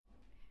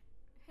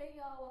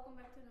y'all, welcome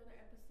back to another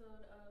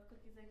episode of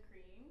Cookies and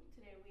Cream.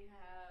 Today we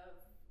have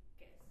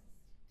guests,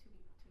 two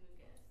new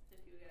guests, if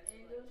you guys would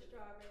Angel like to.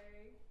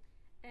 Strawberry.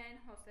 And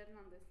Jose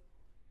Hernandez.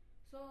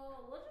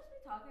 So we'll just be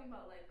talking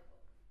about like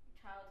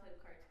childhood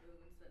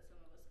cartoons that some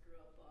of us grew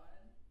up on,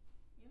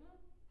 you know?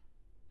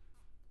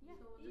 Yeah.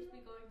 So we'll just be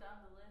going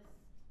down the list,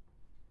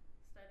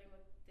 starting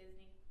with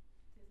Disney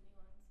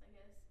ones, I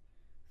guess.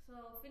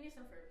 So Phineas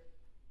and Ferb.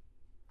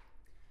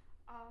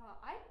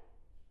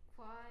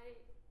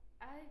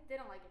 I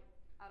didn't like it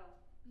at all.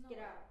 No.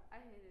 Get out. I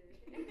hated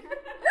it.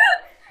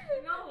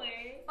 No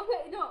way.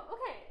 Okay.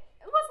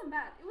 It wasn't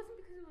bad. It wasn't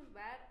because it was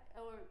bad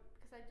or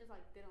because I just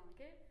like didn't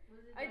like it.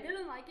 I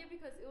didn't like it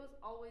because it was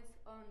always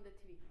on the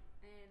TV,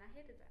 and I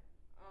hated that.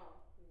 Oh,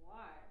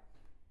 why?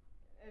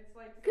 It's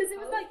like Because it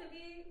was like supposed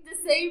to be. the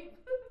same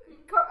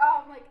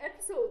like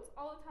episodes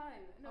all the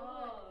time.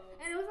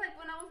 And it was like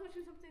when I was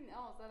watching something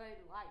else that I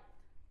liked.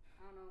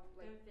 I don't know,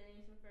 like When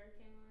Phineas and Ferb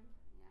came on.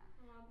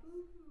 yeah. Oh,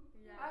 boo-hoo.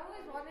 Yeah. I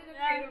always wanted to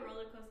Yeah. create a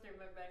roller coaster in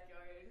my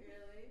backyard.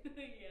 Really?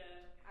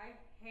 Yeah. I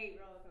hate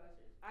roller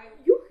coasters.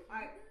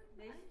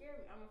 They scare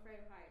me. I'm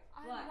afraid of heights.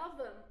 I But love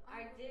them.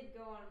 I did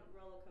go on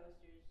roller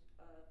coasters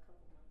a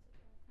couple months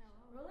ago.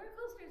 Roller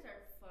coasters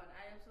are fun.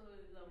 I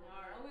absolutely love them.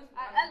 Are. Always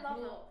I wanted love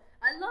to them. go.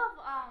 I love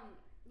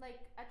like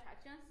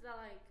attractions that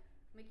like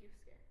make you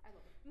scared. I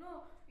love it.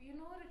 No, you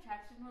know what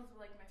attraction was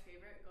like my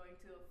favorite? Going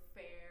to a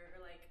fair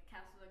or like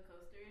castles and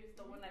coasters.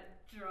 The one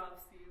that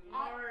drops you.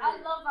 I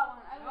love that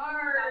one. I love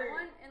that Arr.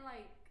 one, and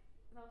like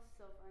that was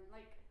so fun.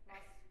 Like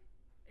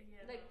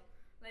Yeah. like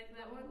Like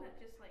that one that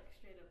just like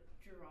straight up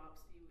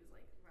drops you is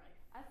like my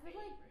I feel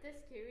like the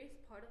favorite. scariest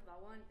part of that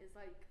one is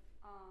like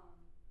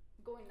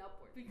going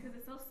upward. Because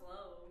it's so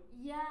slow.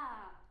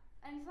 Yeah,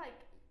 and it's like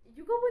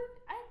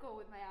I go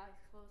with my eyes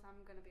closed.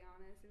 I'm gonna be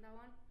honest in that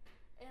one,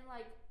 and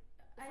like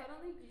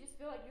suddenly you just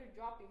feel like you're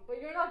dropping, but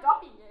you're not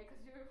dropping yet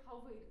because you're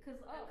hovering. Cause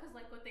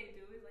like what they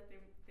do is like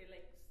they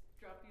like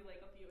drop you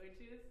like a few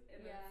inches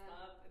and then Yeah.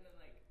 stop and then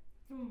like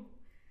boom.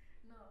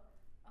 No,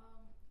 I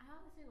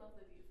honestly love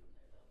the view from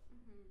there though.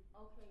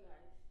 Okay,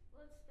 guys.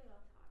 Let's stay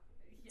on topic.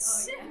 Oh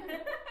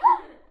yeah.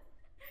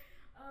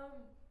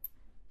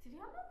 Did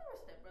y'all know they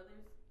were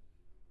stepbrothers?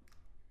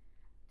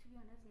 To be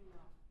honest,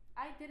 no.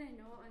 I didn't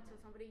know until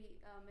somebody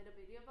made a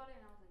video about it,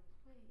 and I was like,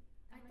 wait.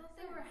 I that thought makes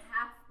they were sense.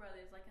 half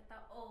brothers. Like I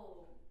thought,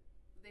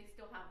 they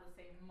still have the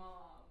same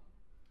mom.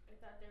 I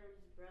thought they were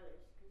just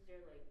brothers because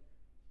they're like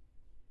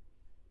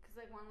Cause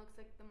like one looks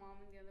like the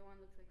mom and the other one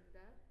looks like his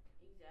dad.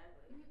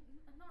 exactly.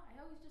 No, I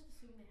always just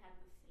assumed they had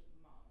the same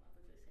mom,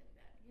 not the same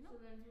dad. You know? So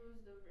then who's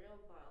the real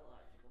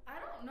biological? I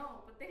don't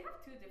know, but they have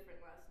two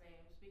different last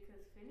names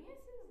because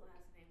Phineas's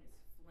last name is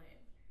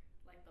Flynn,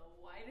 like the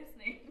whitest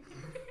name.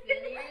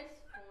 Phineas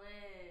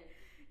Flynn.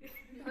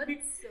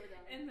 That's so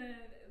dumb. And then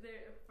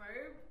their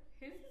Ferb,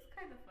 his is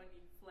kind of funny,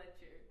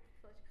 Fletcher.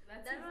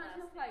 That's That his reminds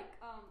me last of like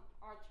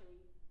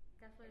archery.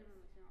 That's what it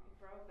reminds me of.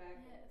 Brokeback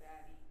Yes.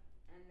 Baddie,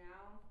 and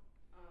now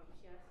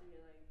she has to be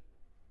like.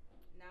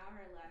 Now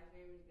her last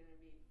name is gonna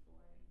be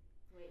Flynn.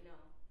 Wait, no.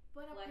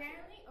 But Fletcher.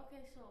 apparently,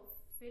 okay, so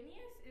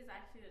Phineas is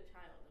actually the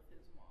child of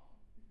his mom,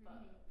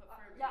 but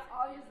Ferb yeah, isn't,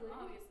 obviously. you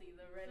know, obviously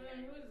the So then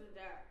redhead. who's the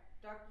dad?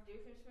 Dr.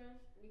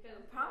 Doofenshmirtz?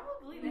 Because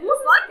Probably the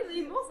Most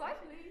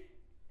likely.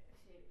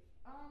 Shit.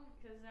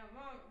 Because her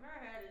mom, her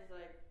head is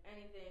like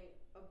anything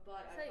but It's a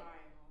like-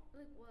 triangle.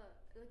 Like what?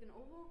 Like an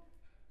oval?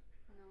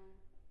 No.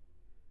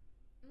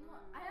 No,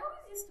 I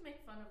always used to make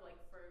fun of like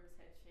Ferb's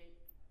head shape.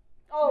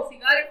 Oh, 'Cause he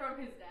got it from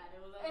his dad.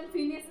 It was and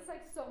absolutely Phineas is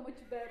like so much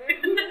better.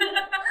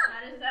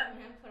 How does that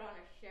man put on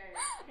a shirt?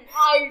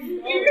 I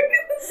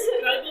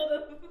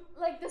struggle to.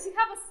 Like, does he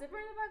have a zipper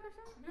in the back or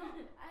something? No,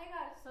 I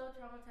got so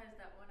traumatized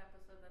that one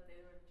episode that they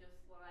were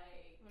just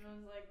like. When it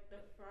was like the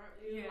front.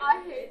 Yeah.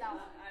 I hate that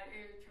one.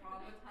 It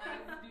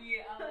traumatized me.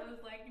 I was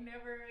like,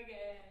 never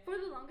again. For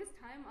the longest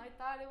time, I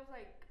thought it was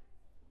like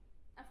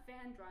a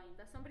fan drawing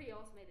that somebody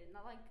else made it,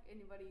 not like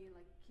anybody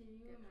like. Can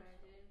you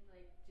imagine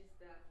like just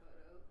that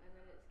photo and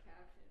then it's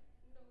captioned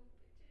no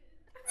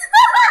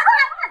bitches.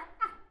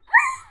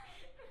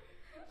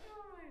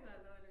 Oh my god,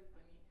 that would be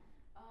funny.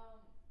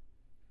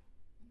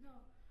 No,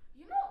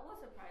 you know what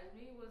surprised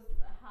me was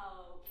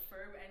how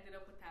Ferb ended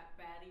up with that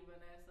baddie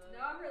Vanessa.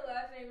 Now her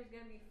last name is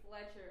gonna be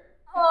Fletcher.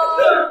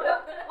 Oh,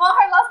 well,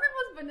 her last name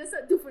was Vanessa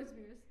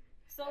Doofenshmirtz.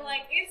 So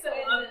like it's So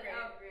an it's an upgrade.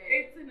 upgrade.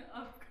 It's an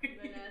upgrade.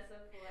 Vanessa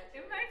Fletcher.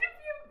 Imagine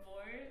being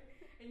born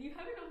and you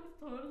having a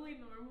totally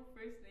normal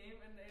first name,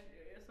 and then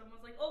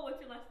someone's like, "Oh, what's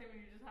your last name?"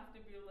 And you just have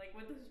to be like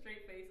with a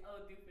straight face,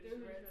 "Oh,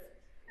 Doofenshmirtz."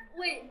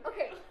 Wait,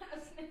 okay,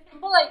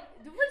 but like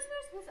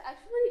Doofenshmirtz was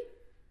actually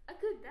a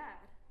good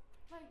dad.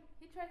 Like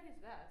he tried his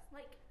best.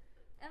 Like,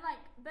 and like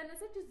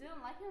Vanessa just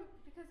didn't like him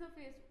because of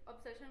his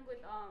obsession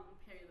with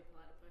Harry the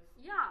Platypus.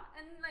 yeah,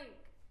 and like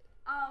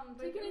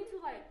taken into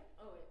like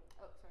Oh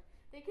wait.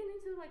 taken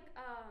into like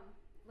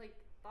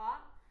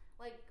thought,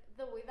 like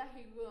the way that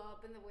he grew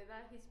up and the way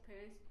that his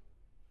parents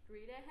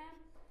treated him,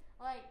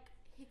 like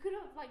he could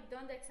have like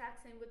done the exact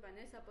same with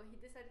Vanessa, but he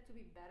decided to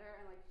be better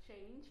and like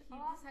change. He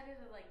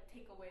decided to like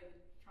take away the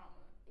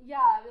trauma.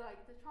 Yeah, like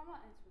the trauma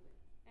ends with it.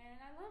 and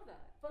I love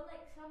that. But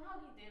like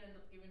somehow he did end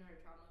up giving her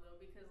trauma though,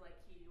 because like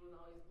he was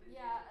always busy.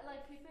 Yeah,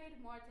 like he paid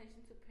more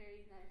attention to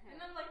Perry than him. And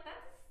I'm like,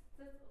 that's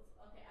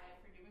okay. I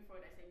forgive me for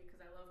what I say because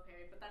I love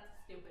Perry, but that's a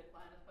stupid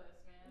platypus,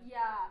 man.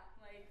 Yeah,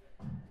 Like,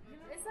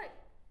 it's like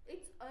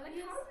it's like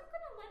obvious. how are you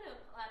gonna let a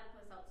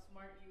platypus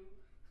outsmart you?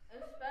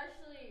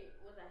 Especially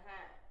with a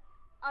hat.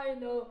 I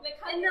know.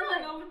 Like how And do you then,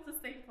 like- know it's the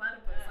same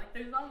platypus? Like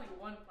there's only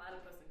one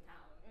platypus in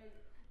town.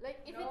 Like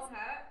if No it's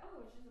hat?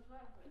 Oh, it's just a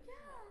platypus. yeah.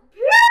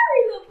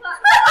 Perry the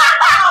platypus!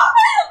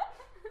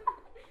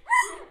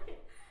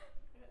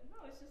 No,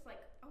 it's just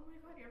like, oh my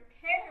god, you're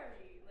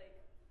Perry. Like,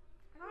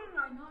 How did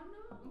I not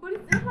know? But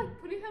instead of like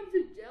putting him to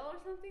jail or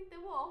something, they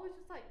will always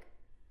just like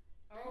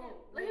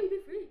let him be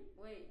free.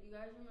 Wait, you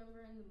guys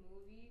remember in the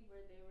movie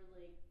where they were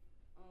like,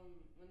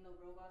 when the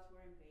robots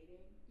were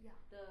invading? Yeah.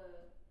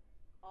 The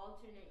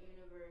alternate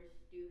universe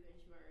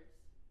Doofenshmirtz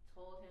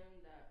told him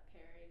that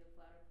Perry the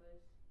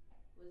platypus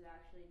was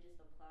actually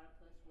just a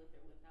platypus with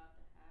or without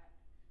the hat.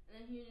 And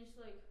then he was just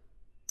like,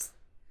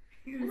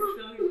 he was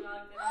so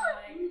shocked, and I'm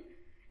like,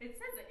 it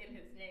says it in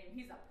his name.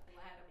 He's a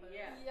platypus.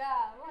 Yeah.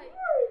 Yeah, like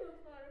Perry the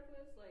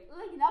platypus,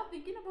 like now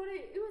thinking about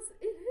it, it was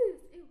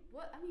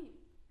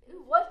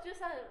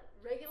just a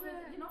regular.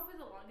 You know, for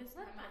the longest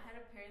time, I had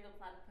a Perry the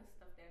platypus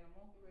stuffed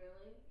animal.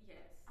 really?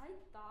 Yes. I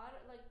thought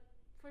like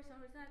for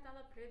some reason I thought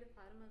that Perry the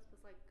platypus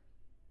was like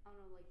I don't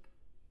know, like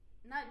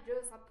not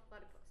just a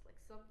platypus, like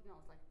something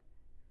else, like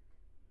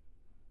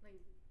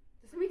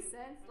does it make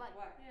sense? Like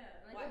what?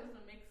 Yeah. Like Like it was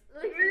a mix.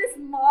 like really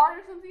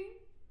smart or something.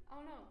 I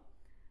don't know.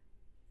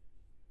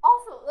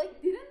 Also, like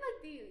didn't like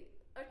the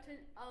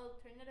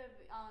alternative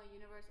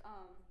universe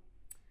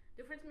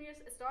difference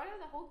mirrors started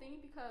the whole thing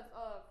because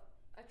of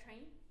a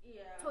train,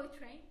 Yeah. toy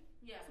train,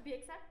 Yeah. to be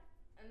exact.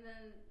 And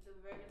then the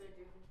regular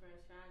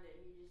Doofenshmirtz found it.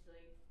 He just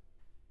like,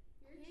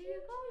 Here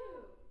you go.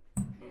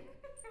 I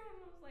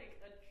was like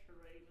a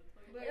train.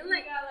 But And, he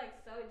like- got like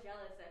so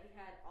jealous that he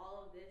had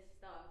all of this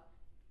stuff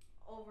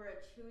over a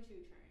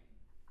choo-choo train.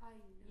 I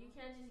know. You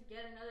can't just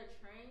get another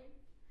train.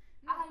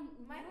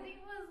 My thing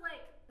was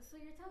like, so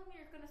you're telling me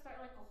you're gonna start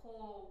like a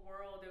whole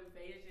world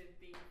invasion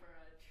thing for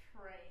a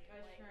train? A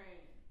like, train.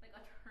 Like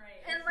a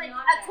train. And It's like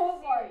not a that toll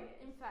bar,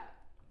 serious. in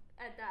fact,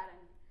 at that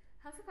end.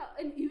 How's it called?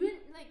 And even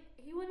like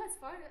he went as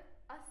far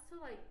as to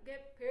like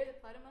get Perry the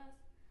platypus,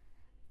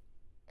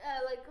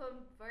 like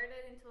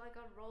converted into like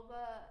a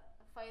robot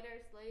fighter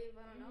slave.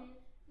 I don't know.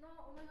 No,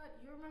 oh my god,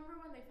 you remember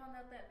when they found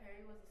out that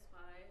Perry was a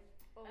spy?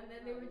 Oh, And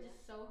then they were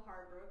just so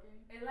heartbroken.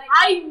 And like,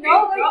 I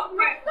know, it broke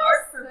my like,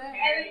 heart for and And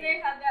Perry. then they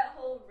had that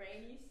whole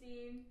rainy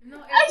scene. No,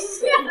 I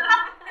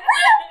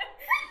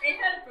it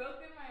had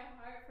broken my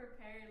heart for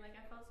Perry. Like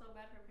I felt so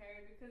bad for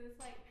Perry because it's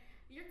like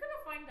you're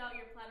gonna find out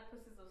your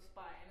platypus is a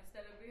spy, and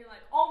instead of being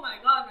like, oh my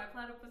god, my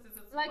platypus is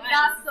a spy, Like,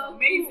 that's this is so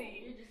amazing.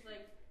 You're just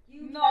like,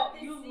 you No, kept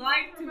this you secret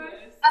lied to from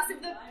us. As if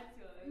You the- lied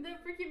to us. The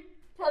freaking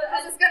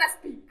platypus is gonna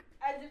speak.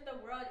 As if the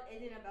world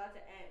isn't about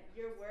to end.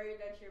 You're worried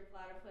that your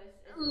platypus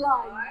is a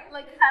Lie. spy?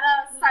 Like had a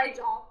side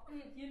job.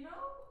 You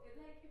know, it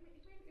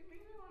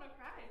made me want to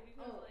cry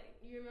because Oh, like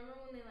you remember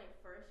when they like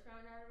first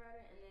found out about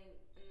it, and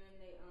then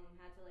they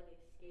had to like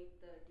escape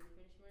the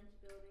Doofenshmirtz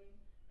building,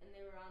 and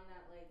they were on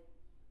that like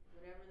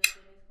whatever the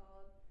thing is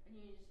called, and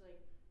he was just like,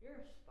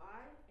 "You're a spy,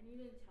 and you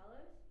didn't tell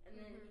us." And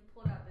then he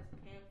pulled out this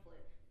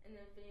pamphlet, and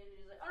then Phineas was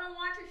just like, "I don't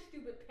want your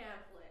stupid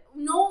pamphlet."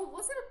 No,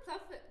 wasn't a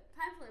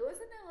pamphlet.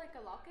 Wasn't it like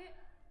a locket?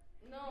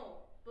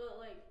 No, but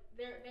like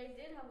they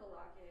did have a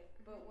locket,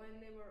 but when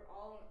they were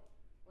all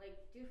like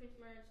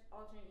Doofenshmirtz,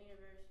 alternate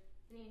universe,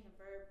 Phineas and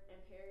Ferb, and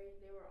Perry,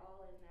 they were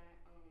all in that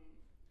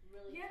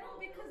really yeah, no, tall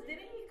because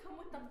building. didn't he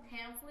come with the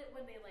pamphlet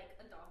when they like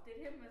adopted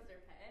him as their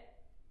pet?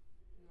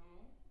 No,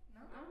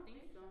 No, I don't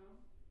think so.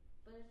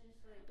 but it's just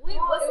like Wait,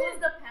 Oh, was it it? was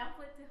the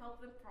pamphlet to help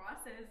them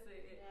process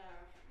it.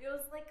 yeah. It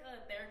was like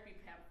a therapy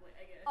pamphlet,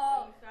 I guess.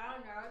 Oh. You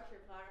found out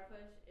your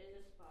platypus is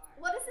a spy.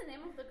 What is the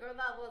name of the girl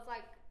that was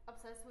like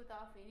obsessed with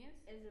Phineas?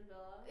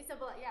 Isabella.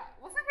 Isabella. Yeah.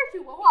 Wasn't her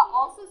chihuahua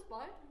also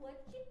spy?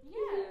 What you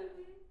Yeah.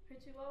 do? Her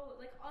chihuahua,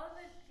 like all of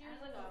it. She was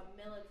like a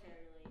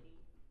military lady.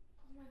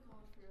 Oh my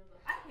god, for real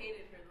though. I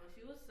hated her though.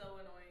 She was so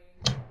annoying.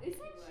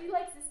 Isn't she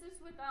like sisters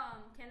with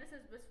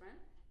Candace's best friend?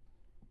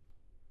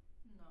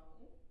 No.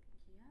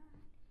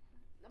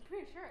 Yeah. I'm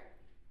pretty sure.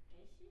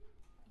 Is she?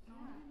 No.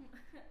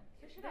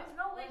 Search it There's up.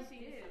 no way Let's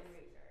she do is. some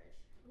research.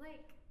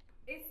 Like,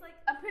 it's like.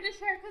 I'm pretty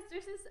sure because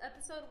there's this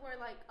episode where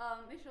like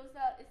it shows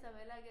that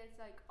Isabella gets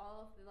like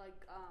all of the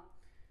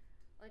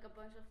like a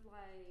bunch of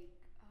like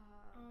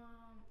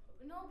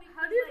No, because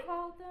how do you like,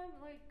 call them,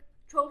 like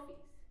trophies,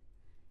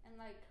 and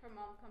like her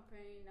mom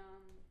comparing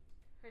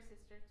her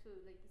sister to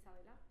like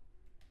Isabella,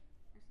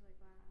 and she's like,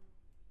 wow.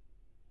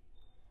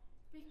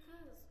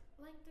 Because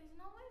like there's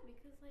no way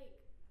because like.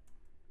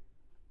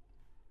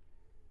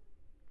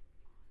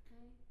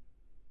 Okay.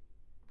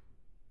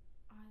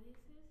 Are they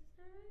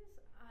sisters?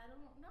 I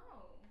don't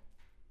know.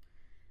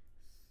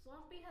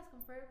 Swampy has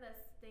confirmed that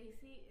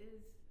Stacy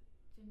is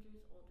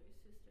Ginger's older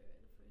sister at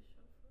the first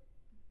show.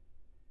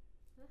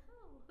 Who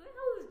the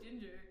hell is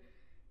Ginger?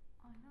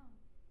 I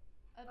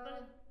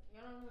know. You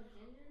don't know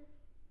Ginger?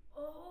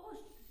 Oh,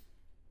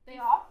 They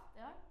are?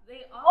 They are?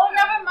 They are. Oh,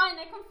 never mind.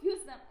 I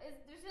confused them.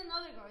 There's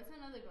another girl. It's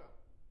another girl.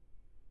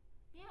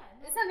 Yeah.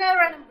 No, It's another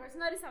random girl. It's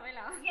not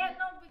Isabella. Yeah,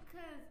 no,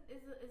 because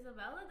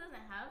Isabella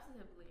doesn't have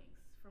siblings,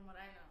 from what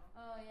I know.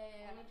 Oh,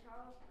 yeah. Only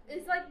Charles.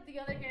 It's like the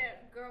other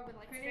girl with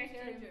like Her straight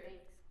name's hair and Ginger.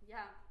 things.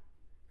 Yeah.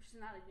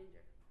 She's not a ginger.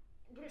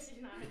 But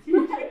she's not.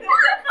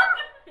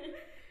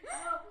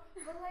 No,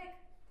 but like,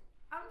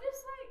 I'm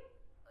just like,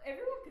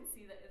 everyone could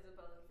see that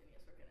Isabella and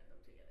Phineas were gonna end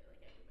up together,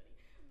 like everybody.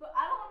 But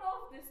I don't know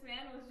if this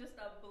man was just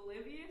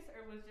oblivious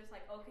or was just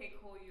like, okay,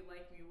 cool, you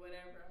like me,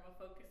 whatever. I'm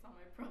gonna focus on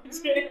my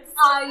projects.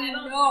 I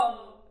don't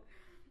know.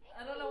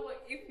 I don't know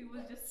if he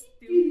was just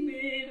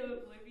stupid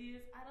or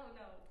oblivious. I don't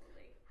know.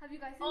 Like, Have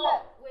you guys seen Oh,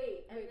 that?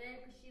 wait. And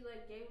then she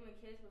like gave him a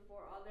kiss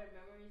before all their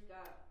memories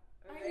got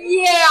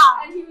erased.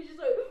 Yeah. And he was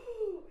just like,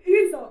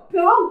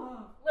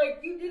 Isabella.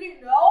 Like, you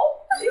didn't know?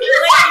 and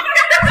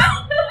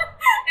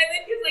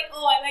then he's like,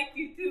 oh, I like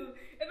you too.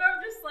 And I'm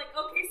just like,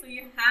 okay, so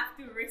you have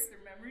to erase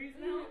their memories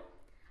now?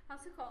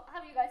 How's it called?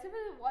 Have you guys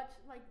ever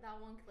watched like that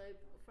one clip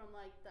from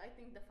like I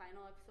think the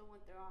final episode when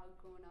they're all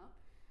grown up,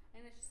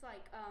 and it's just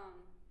like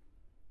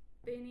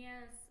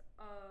Phineas,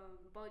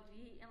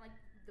 Budgie, and like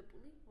the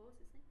bully. What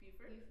was his name?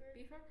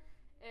 Beaver.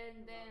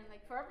 And then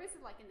like Ferb is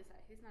like in the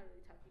side. He's not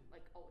really talking.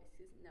 Like always,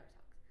 he's never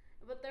talks.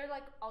 But they're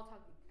like all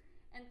talking,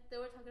 and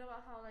they were talking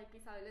about how like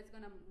Isabella's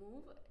gonna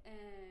move,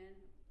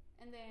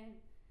 and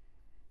then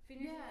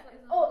Phineas was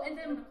like, oh, and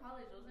then going to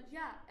college, wasn't she?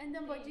 yeah, and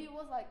then Budgie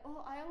was like,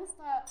 oh, I always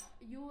thought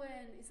you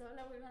and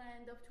Isabella were gonna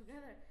end up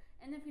together.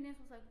 And then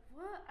Phineas was like,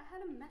 what? I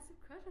had a massive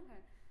crush on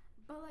her,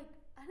 but like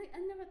I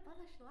never thought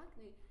that she liked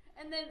me.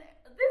 And then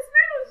This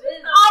man was just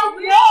I know.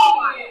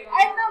 weird.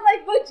 And then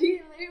like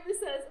Budgie literally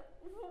says,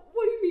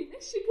 what do you mean?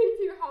 She came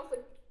to your house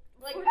like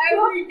for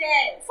every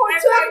day. for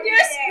 12 years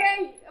day.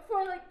 straight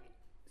for like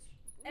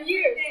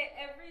years.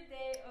 Every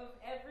day of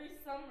every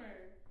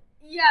summer.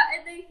 Yeah,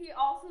 and then he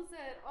also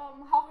said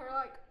how her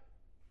like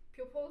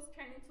pupils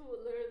turned into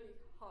literally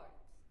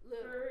hearts.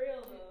 For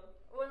real though.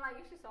 When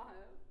like she saw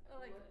him,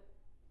 like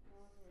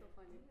so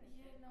funny.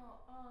 Yeah,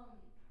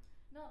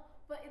 no,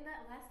 but in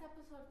that last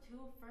episode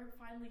too, Ferb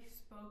finally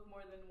spoke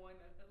more than one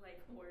like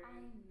word. I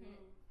know.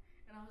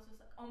 And I was just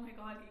like, oh my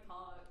god, he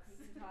talks. He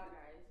can talk,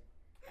 guys.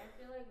 I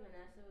feel like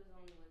Vanessa was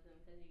only with him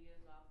because he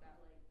gives off that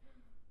like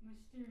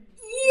Mysterious.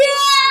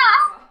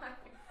 Yeah.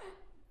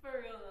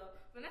 For real though.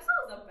 Vanessa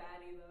was a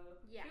baddie though.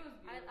 Yeah, She was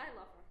beautiful. I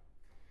love her.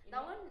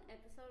 That one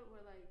episode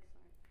where like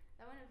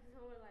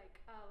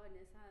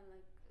Vanessa and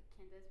like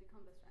Candace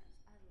become best friends.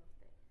 I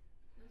loved it.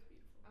 It was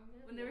beautiful. I'm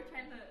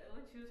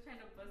When she was trying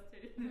to bust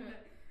her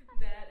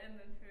dad, and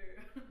then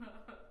her,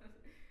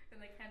 and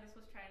like Candace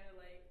was trying to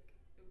like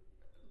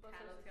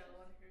tattletale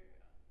on her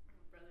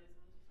brothers. I was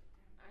just like,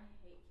 damn. I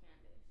hate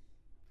Candace.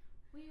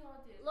 We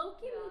all did.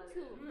 Low-key Yeah, me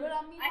too, yeah. but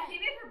I mean I like,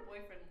 hated her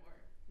boyfriend more.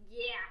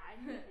 yeah, I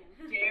hate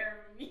him.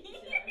 Jeremy.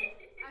 I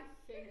hate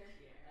him.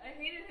 I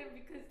hated him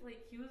because like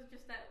he was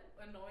just that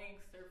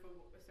annoying surfer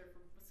boy.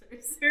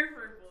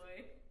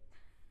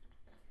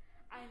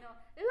 I know.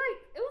 It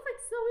was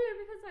like so weird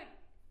because like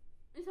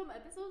in some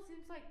episodes it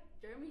seems like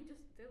Jeremy just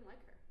didn't like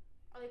her.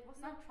 Or like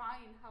was not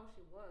trying how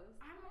she was.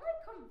 I'm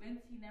like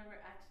convinced he never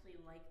actually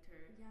liked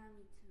her. Yeah,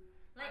 me too.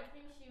 Like, I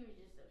think she was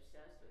just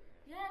obsessed with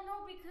him. Yeah,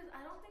 no, because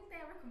I don't think they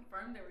ever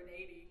confirmed they were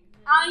dating.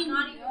 I He's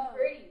not know. even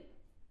pretty.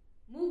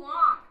 Move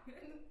on.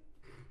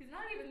 He's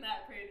not even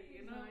that pretty,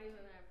 you He's know. not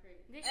even that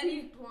pretty. Did And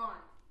she- he's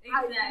blonde.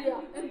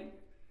 Exactly.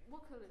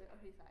 What color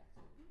are his eyes?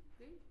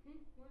 Green?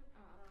 What?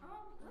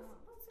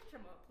 Let's switch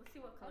him up. Let's see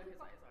what color his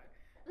eyes are.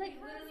 Like,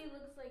 literally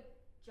looks like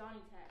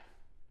Johnny Tech.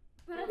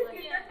 But With, at like,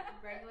 the end,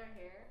 regular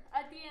hair.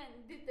 at the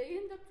end, did they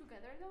end up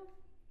together though?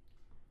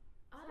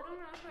 I don't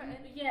remember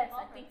anything Yes,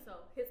 I about her. think so.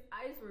 His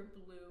eyes were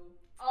blue.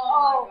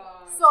 Oh, my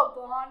god. So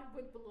blonde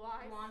with blue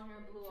eyes. Blonde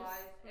hair, blue Just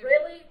eyes.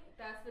 Really?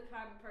 That's the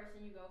kind of person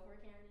you go for,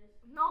 Candace.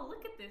 No,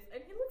 look at this, and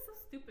he looks so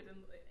stupid in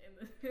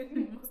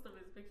most of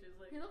his pictures.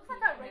 Like He looks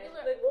like a Yeah.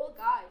 regular old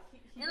guy.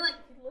 He And,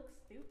 like- he looks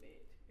stupid.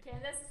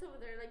 Candace is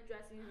over there like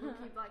dressing,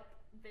 looking like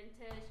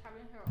vintage,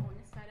 having her own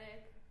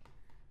aesthetic,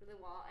 really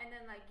well. And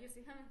then like you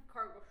see him in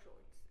cargo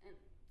shorts and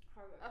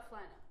a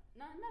flannel.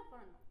 No, not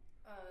flannel.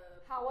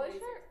 Hawaiian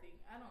blazer shirt? thing.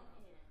 I don't know.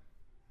 Yeah.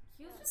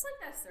 He was just like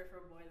that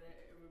surfer boy that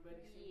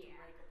everybody seemed Yeah.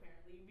 to like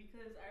apparently.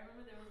 Because I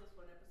remember there was this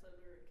one episode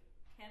where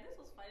Candace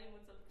was fighting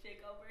with some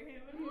chick over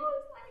him, and I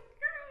was like,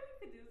 "Girl, you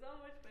could do so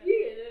much better."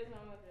 Yeah, there's so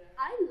much better.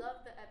 I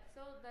love the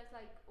episode that's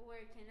like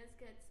where Candace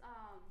gets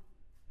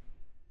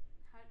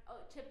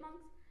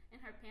chipmunks in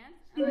her pants.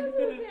 And,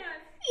 like,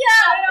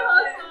 Yeah,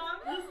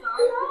 the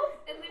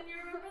song. And then you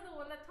remember the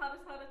one that taught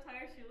us how to tie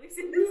our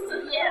shoelaces?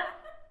 yeah.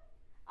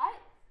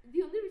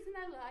 The only reason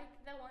I like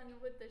that one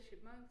with the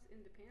chipmunks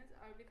in the pants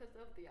are because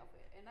of the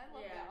outfit, and I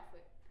love the Yeah.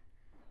 outfit.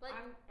 Like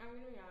I'm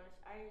gonna be honest.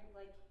 I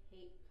like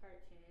hate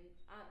cartoons.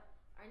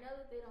 I know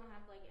that they don't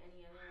have like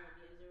any other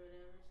ideas or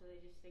whatever, so they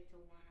just stick to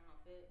one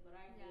outfit. But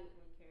I Yeah. hate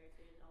when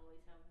characters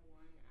always have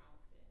one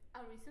outfit.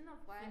 a reason of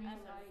why I Phineas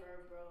and like.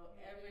 Ferb, bro,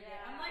 every day.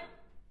 Yeah. I'm like,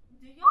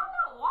 do y'all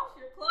not wash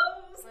your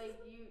clothes? Like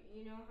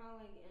you know how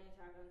like in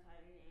Attack on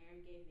Titan,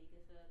 Aaron gave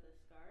Mikasa the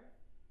scarf.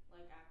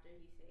 after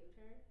he saved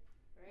her,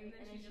 right?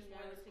 And then she just wore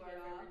never the took it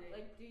scarf off. every day.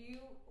 Like, do you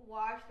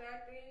wash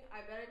that thing?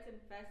 I bet it's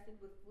infested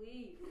with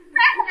fleas.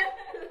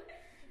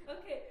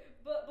 Okay,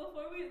 but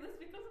before this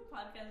becomes a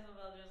podcast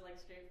about just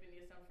like straight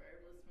Phineas and Ferb,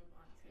 let's move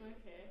on to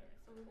Okay.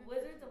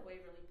 Wizards of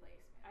Waverly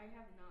Place. I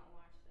have not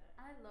watched that.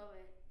 I love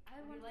it. I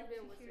Would you want like to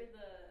be to a hear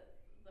wizard.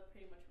 the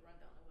pretty much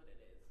rundown of what it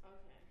is?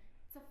 Okay.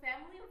 It's a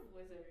family of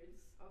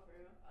wizards, Oh, for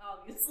real?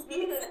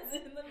 obviously. It's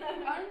in the movie.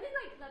 Aren't they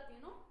like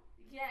Latino?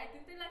 Yeah, I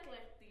think they're like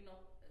Latino.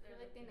 They're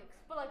They're Latinx,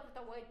 Latino. but like with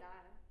a white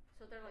dad.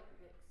 So they're like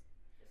mixed.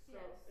 So,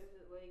 Yes. is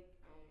it like,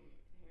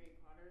 Harry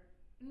Potter?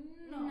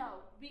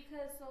 No,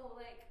 because so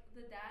like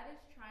the dad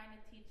is trying to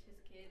teach his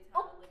kids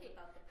how to live Okay.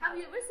 without the power. Have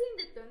you ever seen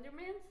the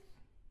Thundermans?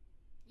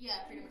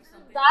 Yeah, pretty much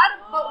something.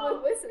 That, but Oh.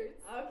 with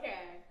wizards.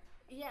 Okay.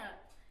 Yeah,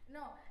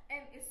 no,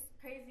 and it's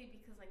crazy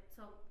because like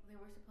so they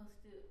were supposed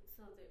to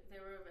they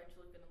were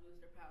eventually gonna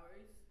lose their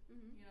powers,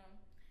 Mm-hmm. you know,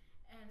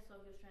 and so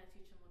he was trying to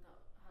teach them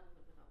how to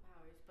live without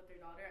powers. But their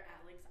daughter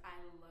Alex, I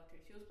loved her.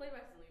 She was played by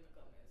Selena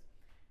Gomez.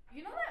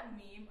 You know that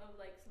meme of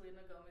like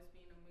Selena Gomez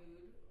being a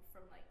mood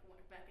from like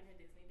back in her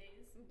Disney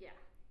days, Yeah.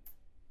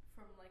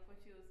 from like when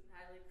she was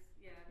Alex.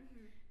 Yeah,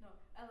 Mm-hmm. no,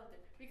 I loved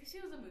her because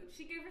she was a mood.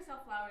 She gave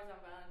herself flowers on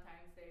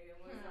Valentine's Day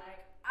and was Hmm.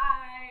 like,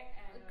 I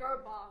am The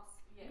girl boss.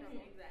 Yes, Mhm.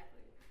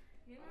 exactly.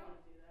 You I know. want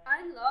to do that. I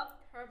loved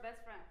her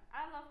best friend.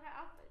 I love her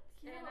outfits.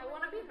 Yeah, And I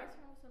want to be her. best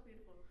friend was so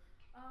beautiful.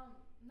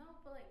 No,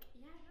 but like,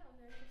 yeah, no,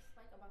 they're just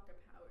like about their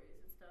powers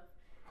and stuff.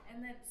 And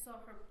then, so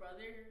her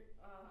brother,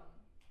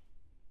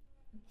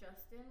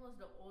 Justin was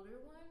the older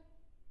one.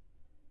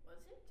 Was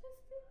it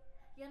Justin?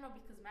 Yeah, no,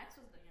 because Max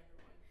was the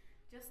younger one.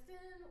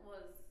 Justin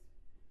was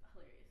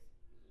hilarious.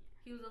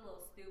 He was a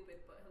little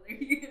stupid, but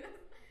hilarious.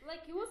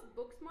 Like, he was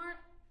book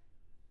smart,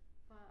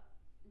 but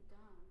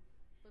dumb.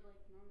 But like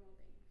normal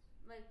things.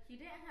 Like, He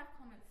didn't have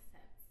common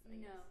sense. I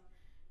no. guess.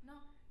 No,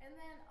 and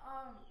then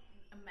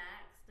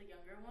Max, the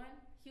younger one,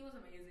 he was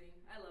amazing.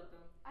 I loved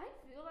him. I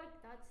feel like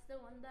that's the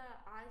one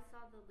that I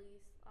saw the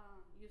least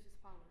use his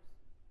powers.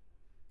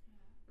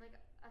 Like,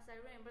 as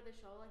I remember the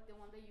show, like the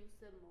one that used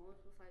the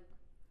most was like,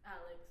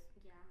 Alex.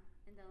 yeah,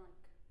 and then like,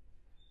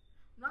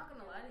 I'm not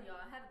gonna lie to y'all,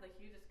 I had the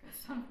hugest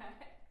crush on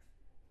Max.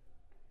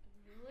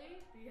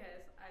 really?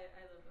 Yes, I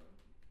love him.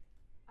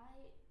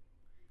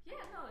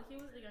 Yeah, no, he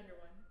was the younger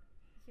one.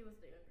 He was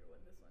the younger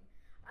one, this one.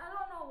 I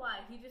don't know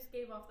why, he just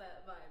gave off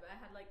that vibe. I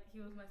had like, he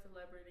was my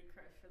celebrity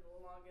crush for the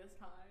longest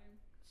time.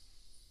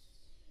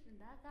 And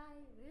that guy,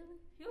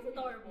 really? He was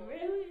adorable.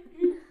 Really?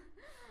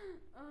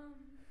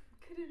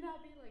 Could it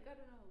not be like, I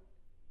don't know,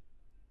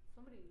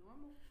 somebody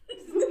normal?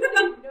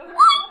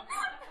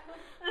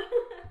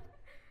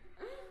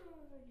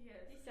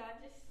 Yes. You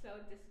sound just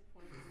so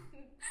disappointed.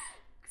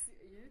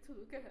 You need to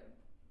look at him.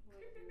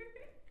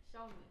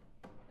 Show me.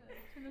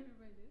 Turn on your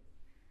brightness.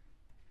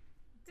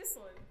 This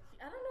one,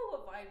 I don't know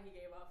what vibe he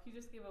gave off. He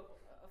just gave off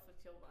a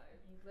chill vibe.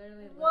 He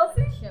literally Was looks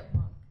like a he?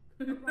 chipmunk.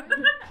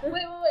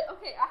 Wait.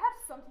 Okay, I have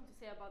something to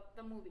say about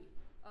the movie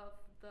of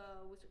the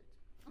wizards.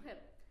 Okay,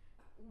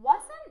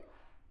 wasn't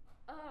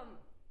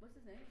what's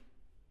his name?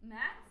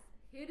 Max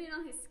hitting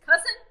on his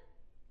cousin?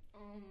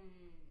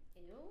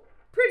 Ew.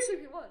 Pretty sure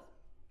he was,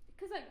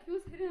 cause like he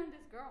was hitting on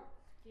this girl,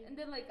 and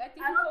then like I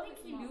think I he don't told think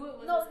his he mom. knew it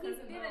was No, his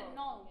cousin, he didn't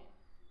though. know.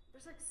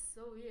 It's like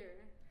so weird.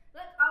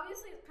 Like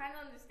obviously it's kind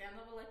of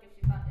understandable. Like if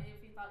he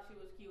thought she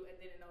was cute and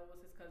didn't know it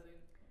was his cousin,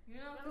 you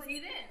know, But, because like, he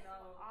didn't so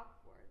know.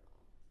 awkward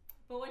though.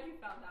 But when he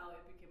found out,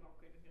 it became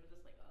awkward, and he was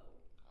just like, oh.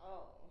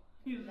 Oh.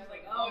 He was just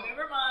like, oh,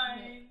 never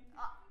mind.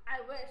 I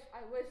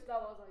wish that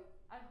was like,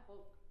 I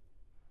hope,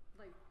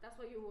 like that's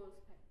what you would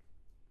expect.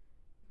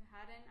 If it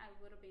hadn't, I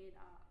would have been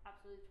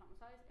absolutely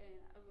traumatized, and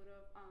I would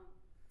have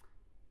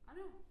I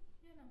don't know.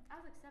 You know. I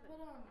was like 7.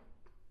 But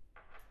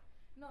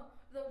no,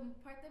 the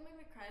part that made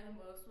me cry the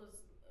most was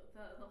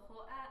the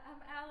whole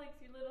I'm Alex,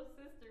 your little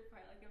sister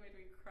part. Like it made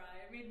me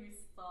cry. It made me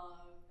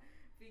sob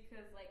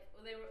because like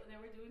they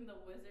were doing the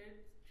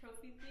wizard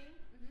trophy thing,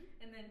 Mhm.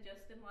 and then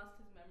Justin lost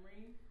his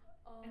memory,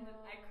 and then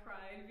I Oh.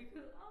 cried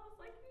because I was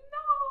like,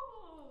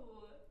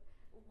 no.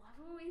 Why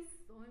were we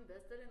so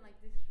invested in like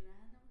this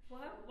random?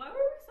 Why were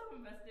we so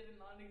invested in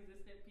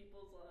non-existent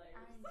people's lives?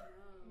 I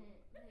know.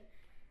 Like,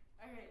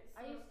 Alright, so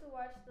I used to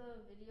watch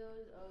the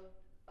videos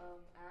of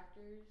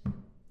actors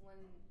when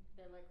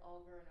they're like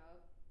all grown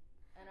up,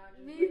 and I was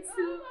just Me like,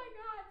 too. oh my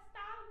god,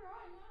 stop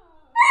growing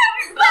up.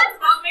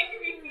 stop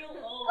making me feel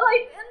old.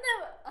 like in the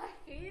I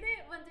hate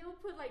it when they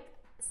would put like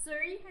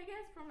Suri, I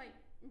guess, from like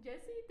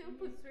Jessie. They would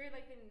put Suri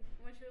like in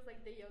when she was like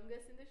the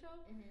youngest in the show,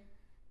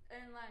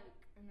 and like,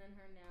 And then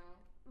her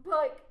now. but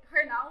like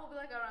her now will be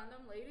like a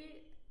random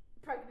lady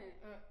pregnant,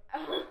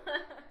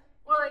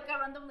 or like a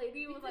random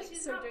lady with Because like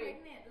she's not surgery.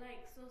 pregnant.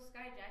 Like so,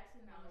 Sky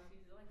Jackson now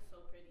she's like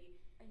so pretty,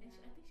 and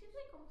Yeah. I think she's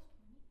like almost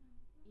 20 now.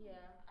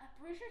 Yeah, I'm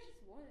pretty sure she's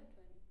more than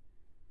 20.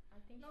 I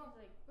think No, she's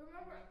like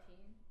remember?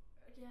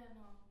 19. Yeah,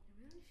 no,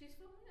 really, she's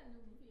filming a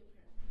new movie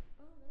apparently.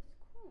 Oh, that's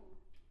cool.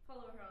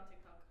 Follow her on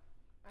TikTok.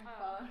 I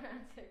follow her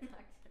on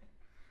TikTok.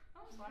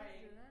 I'm Do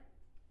sorry. you do that?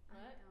 I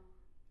What? don't.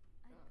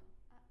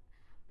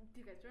 Oh. Do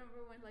you guys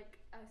remember when like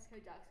Sky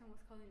Jackson was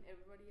calling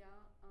everybody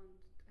out on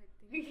I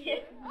think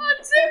Yeah. on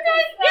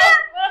TikTok? Yeah.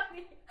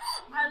 funny.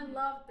 I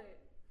loved it.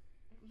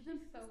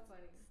 She's so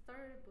funny.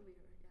 Started to believe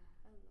her.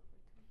 Yeah, I love her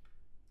too.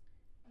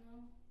 No,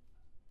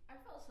 I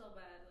felt so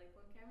bad. Like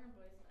when Cameron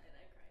Boyce died,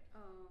 I cried.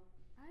 Oh,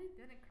 I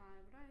didn't cry,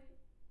 but I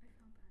felt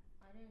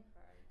bad. I didn't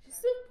cry. She but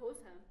still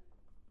posts him.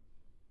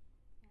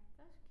 Yeah,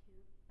 that's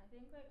cute. I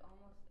think like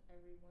almost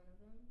every one of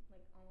them,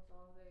 like almost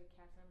all of the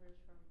cast members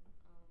from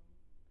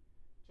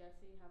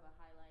Jesse have a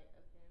highlight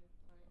of him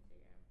on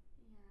Instagram.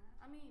 Yeah,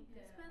 I mean they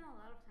Yeah. spend a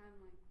lot of time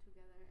like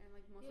together, and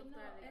like most You of know,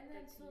 their like and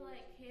then their so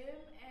like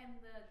teenagers. him and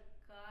the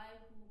guy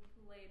who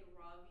played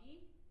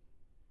Robbie,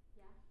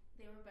 Yeah.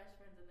 they were best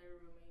friends and they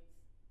were roommates.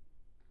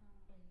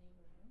 And they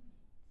were roommates.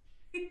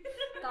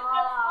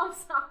 Stop. I'm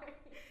sorry.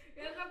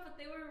 Yeah, no, but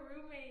they were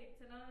roommates,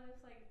 and I was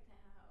just like,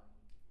 damn.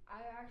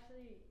 I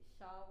actually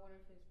saw one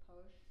of his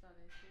posts on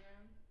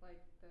Instagram, like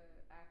the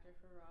actor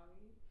for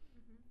Robbie,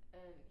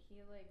 and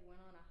he like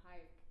went on a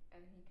hike,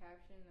 and he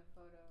captioned the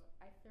photo,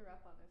 "I threw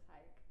up on this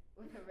hike,"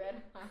 with a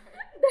red heart.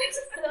 That's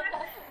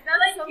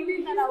Like,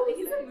 something that I was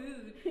he's a saying.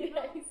 mood.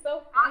 Yeah, he's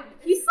so Ah, funny.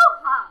 he's so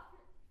hot.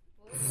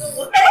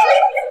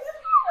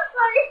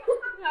 Like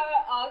how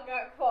it all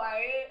got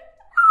quiet.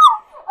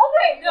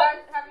 Okay, no.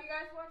 Have you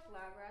guys watched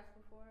Lab Rats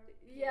before?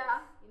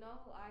 Yeah. You know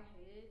who I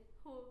hated?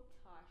 Who?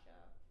 Tasha,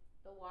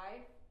 the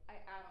wife. I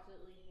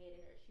absolutely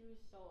hated her. She was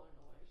so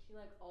annoying. She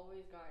like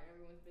always got in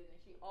everyone's business.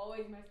 She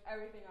always messed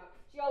everything up.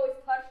 She always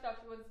touched stuff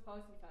she wasn't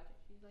supposed to be touching.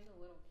 She's like a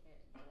little kid.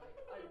 So,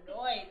 like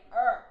annoying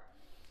her.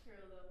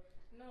 True though.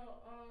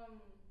 No, Trying to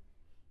remember.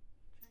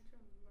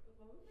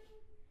 what was it?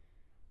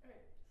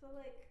 Alright, so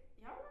like,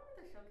 y'all remember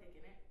the show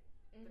Kicking It?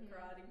 The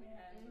Karate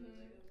Man.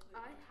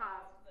 I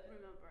have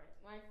remember it.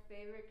 My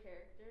favorite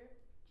character,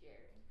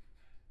 Jerry.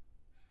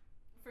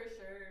 For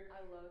sure. I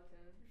loved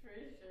him. For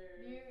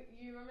sure.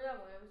 You remember that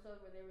one episode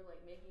where they were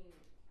like making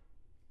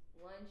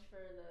lunch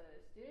for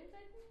the students,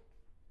 I think?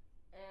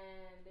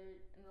 And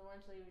the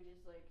lunch lady was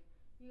just like,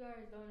 "You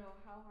guys don't know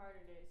how hard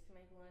it is to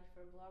make lunch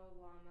for blah blah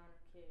blah amount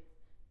of kids.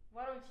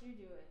 Why don't you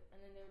do it?"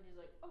 And then they were just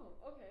like, "Oh,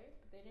 okay."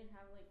 But they didn't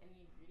have like any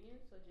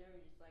ingredients, so Jerry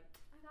was just like,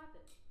 "I got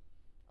this."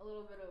 A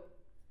little bit of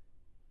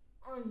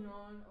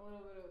onion, a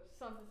little bit of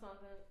something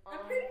something.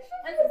 I'm pretty sure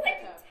and he was some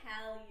like ketchup.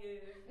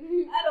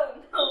 Italian. I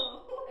don't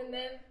know. And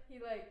then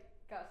he like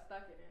got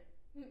stuck in it.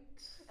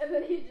 And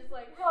then he just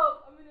like,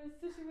 "Help, I'm in a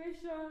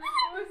situation."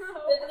 It was so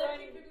They're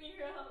funny. keeping me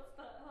here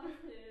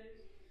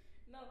hostage.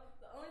 No,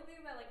 the only thing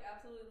that like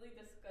absolutely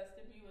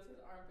disgusted me was his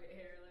armpit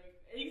hair. Like,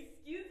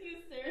 excuse you,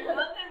 sir,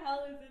 how the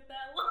hell is it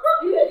that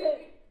long?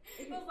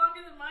 It was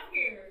longer than my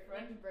hair.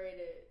 French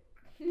braided.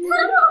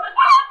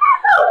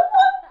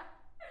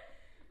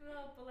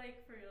 No, but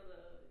like for real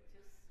though,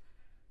 just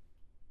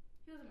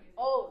he was amazing.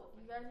 Oh,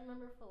 you guys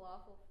remember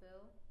Falafel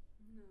Phil?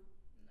 No.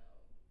 No.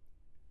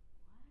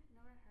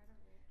 What? Never heard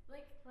of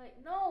it. Like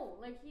no,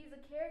 like he's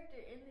a character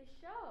in the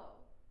show.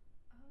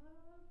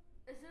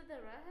 Is it the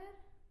redhead?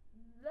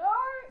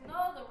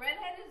 No, the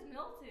redhead is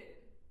Milton.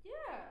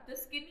 Yeah. The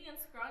skinny and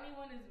scrawny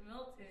one is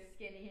Milton.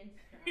 Skinny and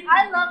scrawny.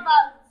 I love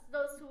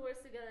those two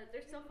words together.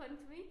 They're so fun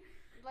to me.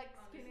 Like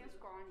skinny and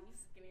scrawny.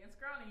 Skinny and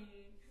scrawny.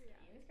 Skinny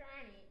and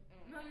scrawny.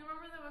 No, you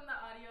remember when the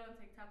audio on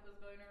TikTok was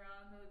going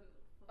around?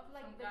 Of,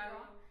 like, some the guy,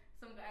 girl?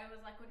 some guy was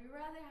like, "Would you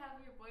rather have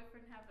your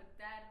boyfriend have a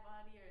dad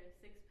body or a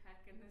six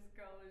pack?" And this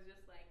girl was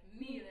just like,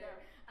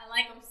 "Neither. I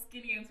like him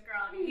skinny and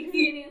scrawny."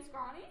 Skinny and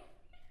scrawny?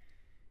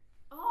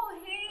 Oh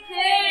hey.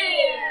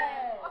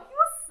 Hey! Oh, he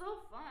was so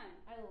fun.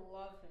 I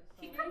love him so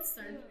He much.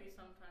 concerns me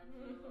sometimes.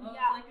 I was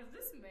Yeah. like, is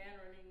this man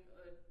running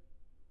a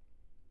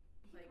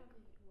like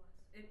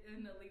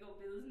an illegal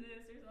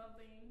business or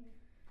something?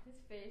 His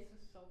face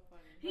was so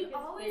funny. He Like, his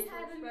always facial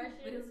had a new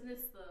expression.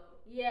 business though.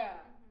 Yeah.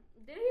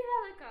 Did he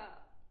have like a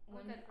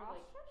One an for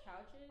like ostrich?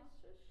 couches.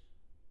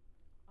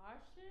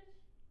 Ostrich?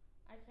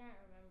 I can't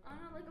remember. I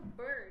don't know, like a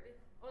bird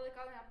or like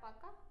an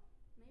alpaca,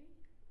 maybe.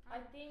 I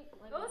think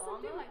like It was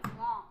something llama? like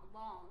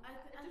long. I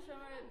just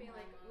remember it being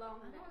like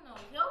long. I don't know.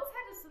 He always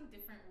had some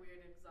different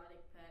weird exotic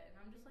pet, and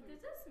I'm just like,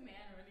 is this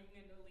man running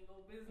an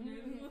illegal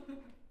business?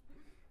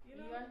 You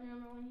guys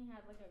remember when he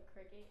had like a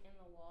cricket in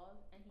the walls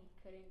and he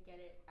couldn't get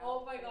it out? Oh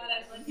my god,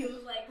 and when he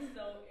was like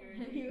so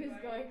irritated. He was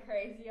by going it.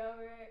 crazy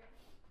over it.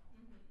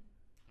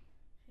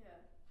 Yeah.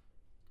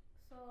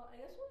 So I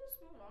guess we'll just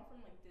move on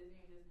from like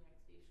Disney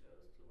XD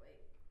shows to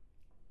like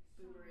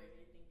Boomerang,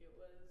 I think it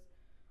was.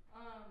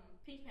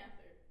 Pink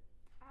Panther.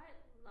 I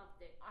loved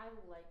it. I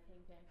like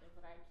Pink Panther,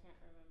 but I can't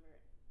remember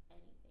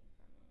anything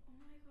from it.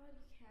 Oh my god,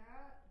 you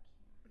can't.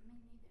 Me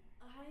neither.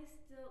 I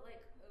still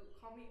like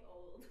call me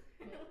old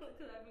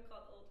because I've been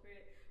called old for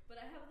it, but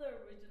I have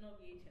the original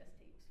VHS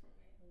tapes from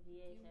it. The Do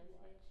you VHS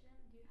watch tapes. them?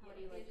 Do you have What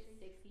are you like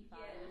VHS?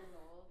 65 Yes. years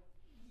old?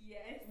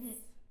 Yes.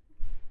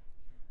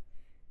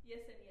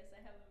 Yes and yes, I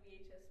have a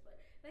VHS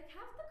player. Like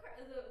half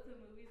the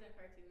movies and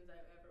cartoons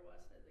I've ever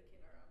watched as a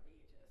kid are on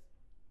VHS.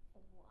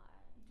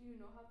 Why? Do you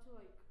know how to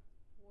like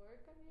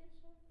work a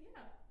VHS?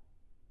 Yeah.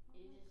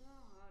 You just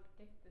God.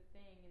 stick the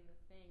thing in the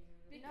thing. And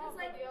the Because, No,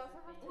 like, but you also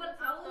have to when do I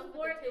some was stuff with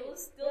born, the it tape.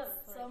 was still Yeah,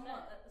 that's what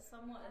I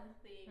somewhat a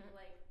thing. Mhm.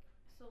 Like,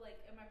 so like,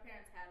 and my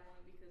parents had one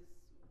because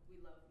we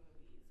love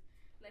movies.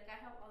 Like, I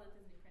have all the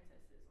Disney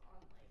princesses on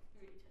like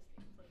VHS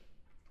tapes, like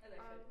as I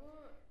I should,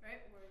 would.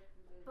 right? Work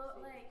with the But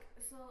tape. like,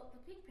 so the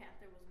Pink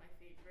Panther was my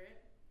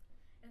favorite,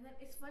 and then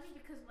it's funny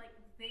because like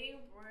they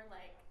were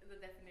like the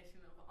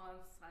definition of on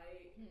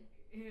site.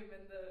 Him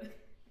and the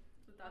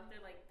doctor,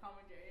 like Tom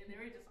and Jerry, they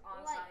were just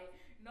on Like- site,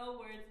 no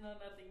words, no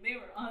nothing. They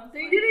were on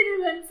They site. didn't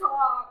even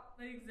talk.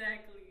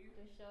 Exactly.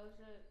 The shows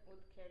that with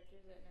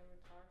characters that never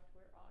talked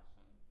were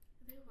awesome.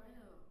 They were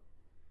though.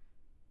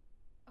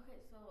 Okay,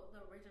 so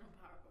the original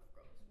Powerpuff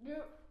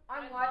Girls.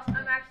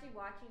 I'm actually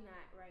watching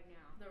that right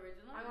now. The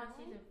original. I'm on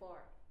Really? season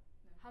 4.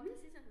 How many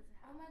seasons does it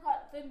Oh have? my god,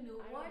 the new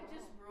I one don't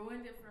just know.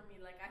 ruined it for me.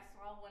 Like I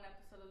saw one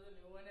episode of the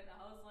new one and I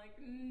was like,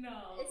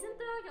 no. Isn't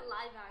there like a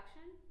live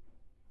action?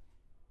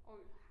 Or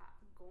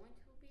going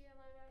to be a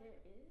live action?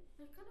 There is?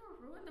 They're gonna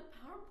ruin the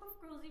Powerpuff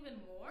Girls even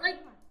more.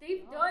 Like my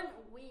they've God. done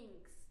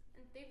Wings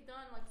and they've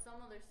done like some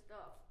other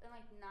stuff, and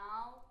like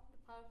now the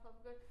Powerpuff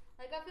Girls.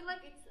 Like I feel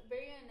like it's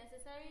very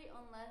unnecessary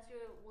unless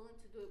you're willing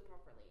to do it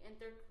properly, and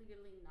they're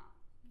clearly not.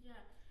 yeah.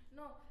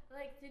 No,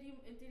 like did you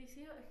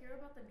hear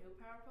about the new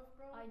Powerpuff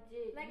Girl? I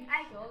did. Like, You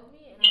I- showed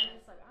me, and Yeah. I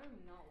was just like, I'm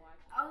not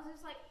watching. I was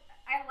just like,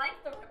 I like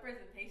the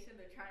representation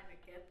they're trying to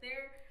get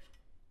there,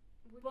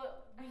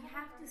 but we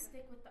have to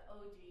stick with the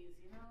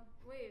OGs, you know?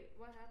 Wait,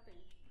 what happened?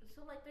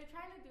 So like they're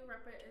trying to do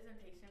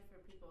representation for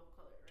people of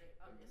color, right?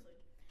 Obviously.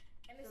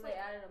 And So it's they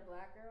like, added a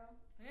black girl.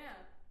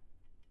 yeah.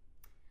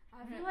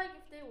 I feel like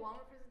if they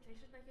want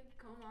representation, they can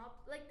come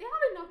up. Like they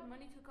have enough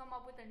money to come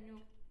up with a new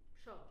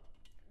show.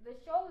 The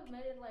show was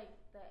made in like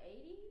the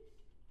 80s.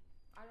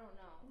 I don't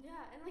know.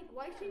 Yeah, and like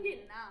why change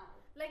it now?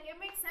 Like it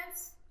makes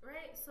sense,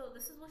 right? So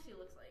this is what she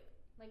looks like.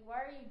 Like,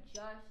 why are you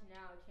just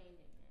now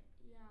changing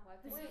it? Yeah. Why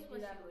This couldn't is you what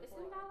do that she looks before?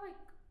 Isn't that like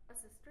a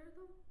sister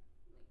though?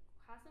 Like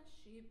hasn't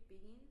she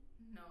been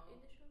No. in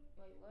the show?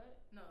 Wait, what?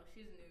 No,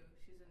 she's new.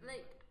 She's a new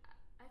Like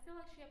one. I feel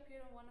like she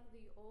appeared on one of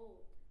the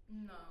old.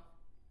 No.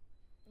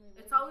 Wait,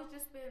 It's what? always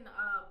just been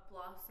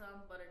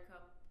Blossom,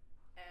 Buttercup,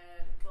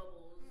 and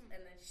Bubbles,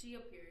 and then she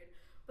appeared.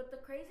 But the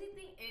crazy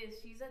thing is,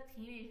 she's a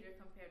teenager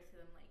compared to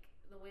them, like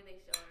the way they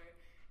show her.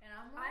 And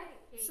I'm I like,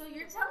 hate so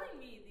you're the telling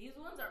me these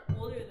ones are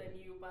older than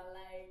you by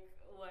like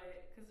what?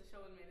 Because the show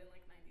was made in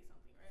like 90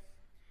 something, right?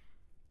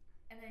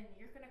 And then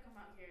you're gonna come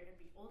out here and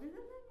be older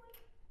than them,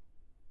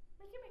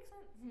 like it makes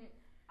sense.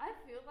 I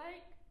feel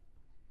like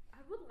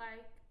I would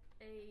like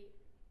a.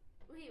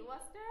 Wait,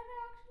 was there ever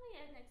actually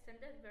an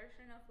extended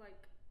version of like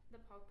the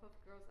Powerpuff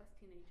Girls as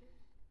teenagers?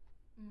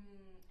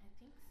 I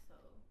think so.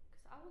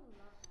 Cause I would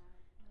love that.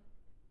 Like,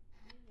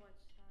 I would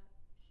watch that.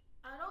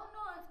 I don't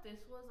know if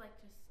this was like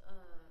just a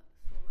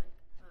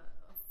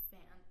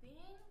fan thing.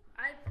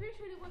 I'm pretty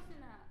sure it was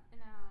in a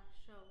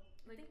show.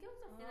 I think it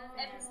was a in fan an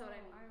episode. I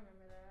mean, I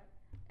remember that.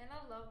 and I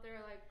love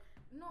their like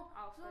No,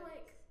 outfits. so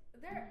like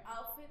their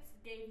outfits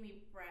gave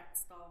me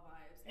Bratz doll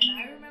vibes, and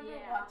I remember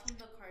Yeah. watching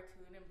the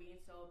cartoon and being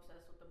so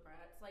obsessed with the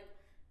Bratz. Like,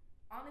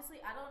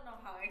 honestly, I don't know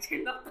how I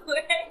turned out the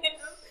way I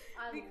am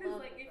I because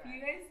love like the if you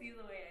Bratz. guys see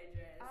the way I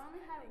dress, I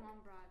only had like, one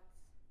Bratz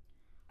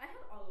I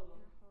had all of in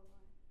them. my whole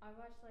life. I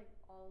watched like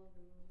all of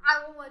the movies. I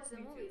will watch the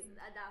Me too. movies.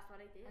 That's what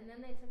I did. And then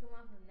they took them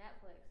off of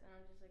Netflix, and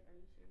I'm just like, are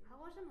you serious? I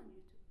watched them on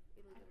YouTube.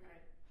 I illegally.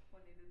 cried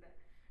when they did that.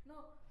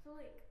 No, so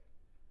like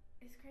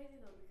it's crazy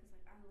though because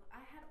like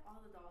I had all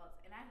the dolls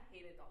and I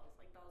hated dolls.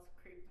 Like dolls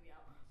creeped me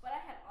out, but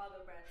I had all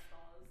the Bratz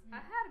dolls. I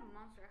had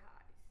Monster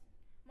Highs.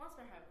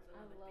 Monster High was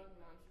another love thing.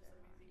 That was Monster just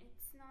High. amazing.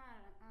 It's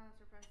not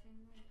surprising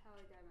how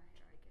I dye my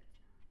hair, I guess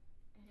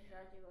now. And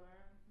Dracula.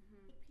 The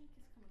pink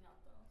is coming out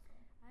though, so.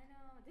 I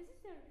know. This is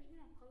the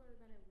original color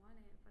that I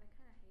wanted, but I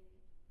kind of hate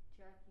it.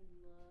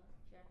 Dracula.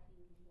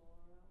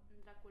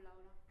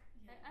 Draculaura.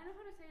 Yeah. I know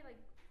how to say it like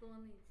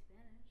fluently in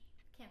Spanish.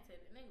 Can't say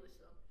it in English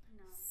though.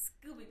 No.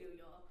 Scooby Doo,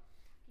 y'all.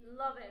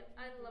 Love it.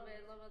 I love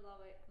it. Love it.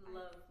 Love it.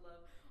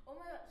 Love. Oh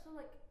my god. So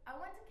like, I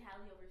went to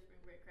Cali over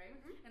spring break, right?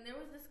 And there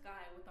was this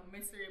guy with a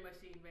mystery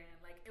machine van.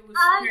 Like it was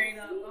I've straight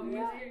up a seen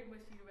that. mystery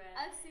machine van.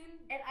 I've seen.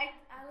 And I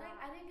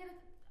didn't get it.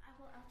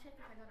 I'll check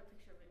if I got a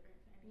picture of it. Right?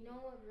 You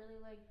know what really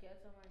like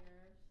gets on my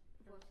nerves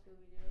from What?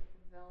 Scooby Doo?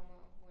 Velma.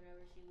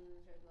 Whenever she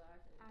loses her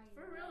glasses.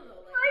 For real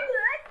though. Like, My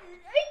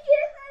glasses. I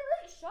can't.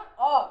 Shut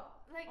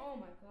up. Like, Oh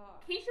my god.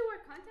 can't you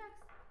wear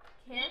contacts?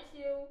 Can't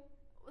you?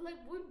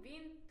 Like, we've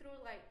been through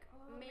like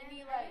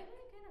many man, I like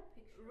didn't get a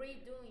picture.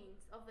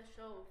 redoings of the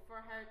show for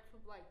her to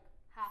like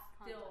have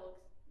Still,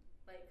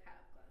 contacts. like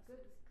half glasses.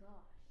 Good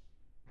gosh.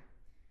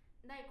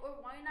 Like, or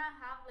why not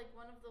have like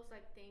one of those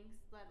like things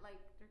that like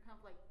they're kind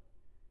of like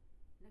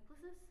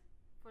necklaces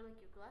for like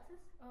your glasses?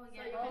 Oh So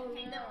yeah. you can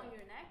hang them yeah. on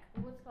your neck.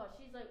 What's it called?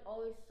 She's like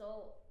always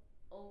so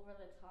over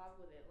the top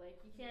with it. Like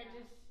you can't Yeah.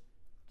 just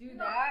do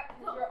No, that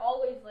because no. you're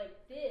always like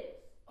this.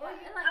 Oh,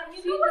 Yeah, yeah, like,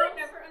 you she know what I knows-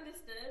 never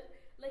understood?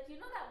 Like, you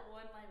know that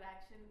one live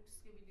action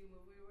Scooby Doo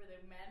movie where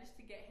they managed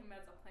to get him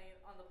as a plane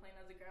on the plane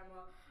as a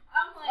grandma?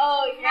 I'm like,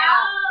 Oh, yeah.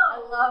 how? I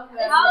love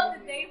that. How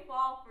did movie. they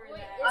fall for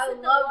Wait, that? I is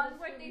it the love one the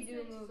where they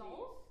Scooby-Doo switch movies.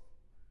 souls?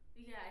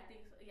 Yeah, I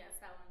think so. Yes,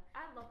 that one.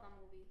 I love that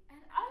movie, and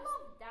I I just-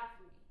 love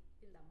Daphne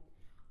in that movie.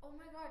 Oh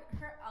my god,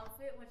 her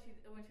outfit when she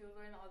was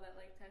wearing all that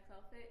like text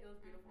outfit, it was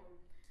beautiful.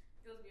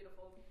 It was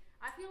beautiful.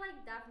 I feel like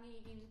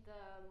Daphne in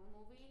the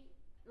movie,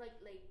 like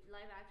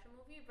live action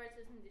movie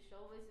versus in the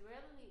show is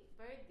really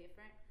very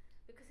different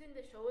because in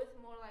the show it's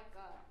more like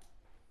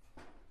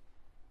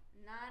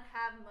not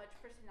have much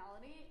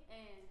personality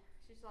and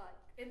she's like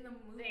In the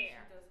movie,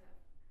 There. she does have.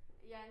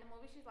 yeah, in the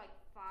movie she's like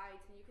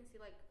fights and you can see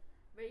like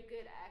very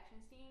good action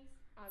scenes.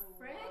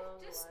 Fred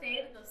just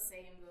stayed the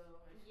same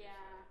though. I feel Yeah.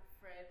 like.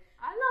 Fred.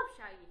 I love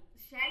Shaggy.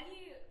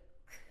 Shaggy.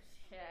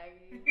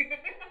 Shaggy.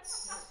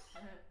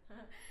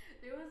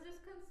 There was this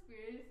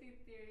conspiracy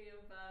theory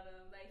about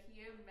him. Like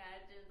he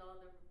imagined all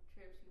the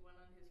trips he went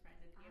on his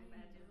friends, and he I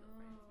imagined the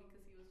friends know.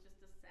 because he was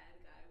just a sad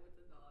guy with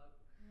a dog.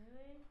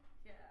 Really?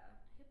 Yeah.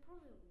 He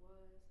probably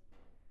was.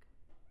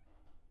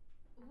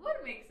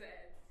 Would make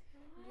sense.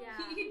 Yeah.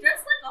 He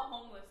dressed like a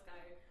homeless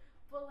guy,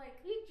 but like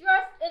He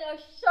dressed in a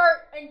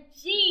shirt and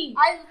jeans.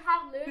 I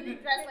have literally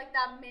dressed like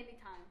that many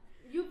times.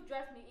 You've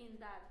dressed me in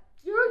that.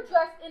 You're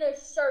dressed in a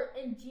shirt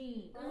and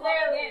jeans.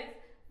 Yes,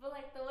 but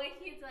like the way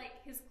he's like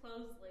his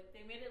clothes, like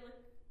they made it look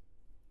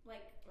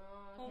like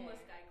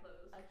homeless guy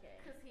clothes. Okay.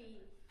 Because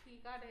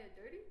he got it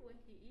dirty when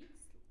he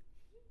eats.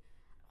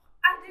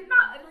 I did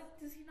not like.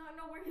 Does he not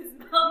know where his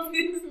mouth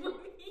is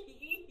when he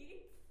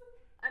eats?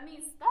 I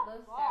mean, stuff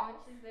Those falls.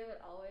 sandwiches they would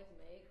always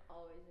make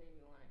always made me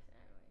want a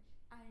sandwich.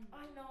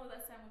 I know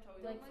that sandwich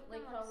always. Like- Like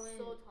like them, how like, when-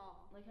 so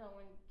tall. Like how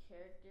when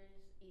characters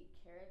eat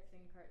carrots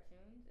in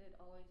cartoons, it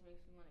always makes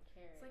me want a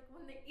carrot. It's like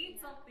when they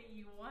eat Yeah. something,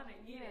 you want to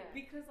eat Yeah. it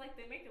because like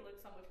they make it look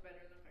so much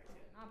better in the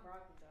cartoon. Not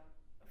broccoli though.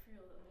 I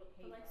feel that, but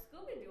hate like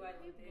broccoli. Scooby Doo, I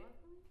Hey, loved it.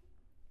 broccoli?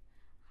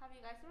 Have you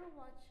guys ever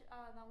watched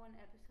that one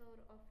episode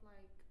of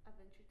like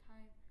Adventure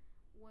Time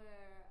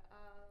where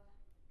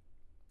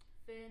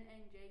Finn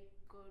and Jake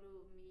go to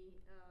meet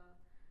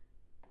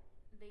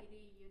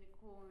Lady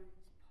Unicorn's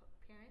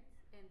parents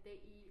and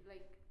they eat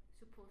like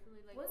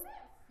supposedly like Wasn't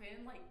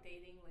Finn like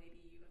dating Lady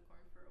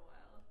Unicorn for a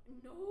while?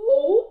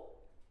 no.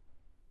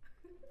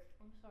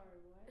 I'm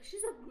sorry, what?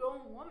 She's a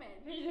grown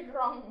woman. He's a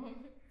grown woman.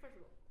 First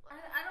of all,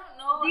 I don't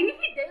know. didn't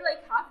he date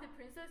like half the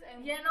princess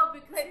and Yeah, no,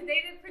 because he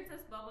dated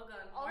Princess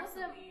Bubblegum, All of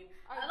them Marceline.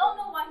 are I don't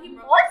know why he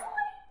broke up.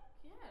 Marceline?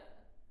 Yeah.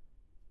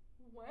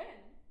 When?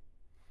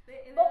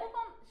 And then-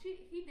 Bubblegum.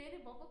 He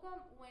dated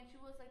Bubblegum when she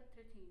was like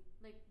 13.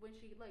 Like when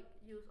she like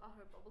used all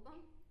her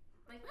bubblegum.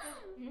 like,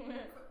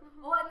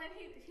 oh, and then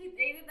he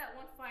dated that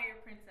one fire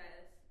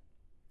princess.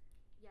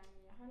 Yeah.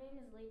 Her name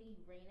is Lady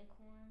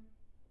Rainicorn.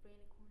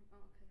 Rainicorn.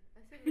 Oh, okay.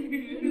 I said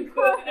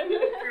Rainicorn.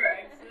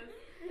 Correct. sis.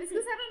 It's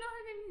because I don't know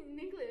her name in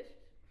English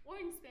or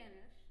in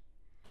Spanish.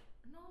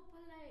 No,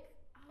 but like.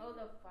 Oh,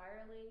 the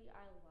fire lady.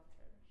 I love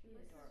her. She's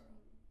Yes. adorable.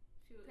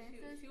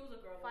 Princess? She was a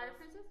girl. Fire boss.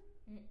 Princess?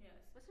 Yes.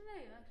 What's her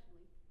name actually?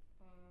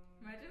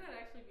 Imagine that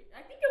actually be.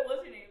 I think it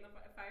was her name. The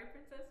fire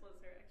princess was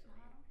her actual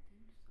I name. don't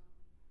think so.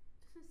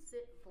 Doesn't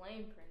sit.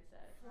 Flame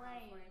Princess.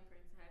 Flame. Flame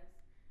princess.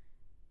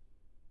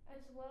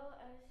 As well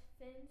as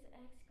Finn's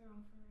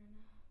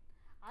ex-girlfriend.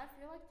 I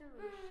feel like their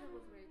relationship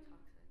was very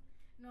toxic.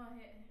 No,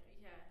 yeah, him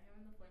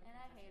and the flame And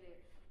I princess hate were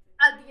it.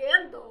 toxic. At the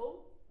end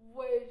though,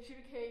 when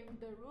she became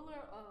the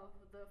ruler of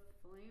the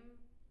flame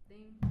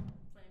thing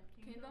Flame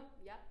kingdom,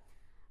 yeah.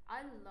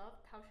 I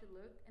loved how she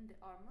looked in the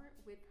armor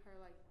with her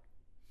like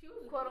She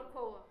was quote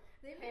beautiful. unquote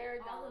They hair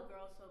made all down. the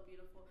girls so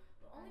beautiful.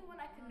 The only one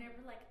I could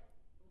never like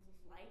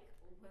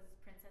was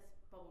Princess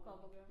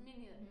Bubblegum. Me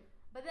neither. Mhm.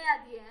 But then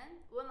at the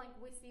end, when like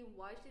we see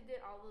why she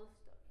did all those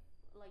stuff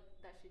like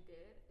that she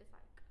did, it's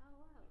like, oh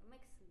wow, it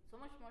makes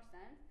so much more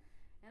sense.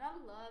 And I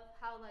love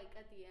how like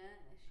at the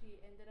end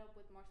she ended up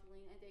with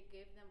Marceline and they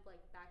gave them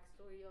like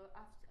backstory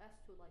as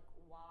to like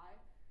why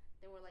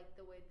they were like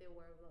the way they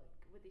were like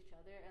with each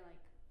other and like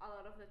a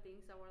lot of the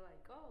things that were like,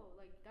 oh,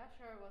 like that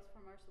sure was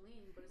for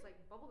Marceline, but it's like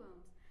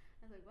bubblegums.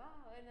 And it's like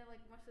wow, and then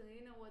like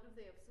Marceline in one of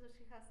the episodes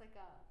she has like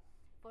a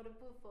photo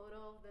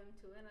of them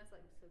too, and it's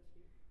like so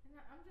cute. And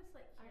I'm just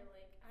like, I-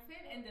 like I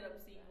Finn feel ended up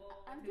really single.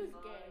 bad. I'm with his just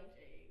dog, gay.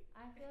 Jake.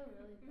 I feel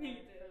really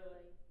Me bad for too.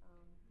 like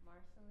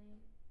Marceline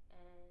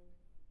and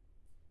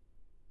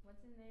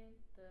what's his name?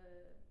 The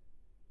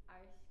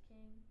Ice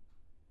King.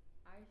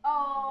 Ice King,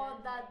 Oh,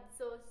 is that his that's name?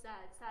 so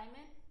sad.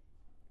 Simon?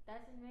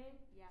 That's his name?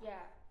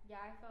 Yeah. Yeah,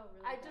 I felt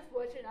really I bad just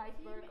for watched him. an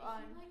iceberg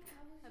on. like,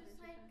 I was just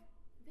Adventure like, Time.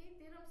 they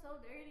did him so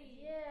dirty.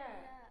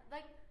 Yeah.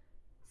 Like,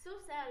 so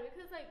sad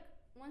because, like,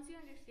 once you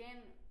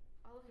understand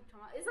all of the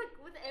trauma, it's like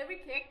with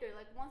every character,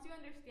 like, once you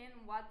understand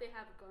what they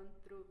have gone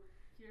through,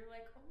 You're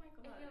like, oh my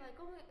god. and you're like,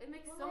 oh, it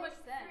makes Well, so like, much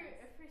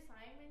sense. For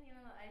Simon, you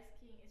know, the Ice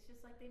King, it's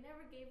just like they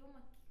never gave him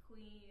a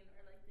queen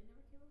or like they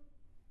never gave him.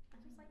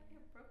 It's just like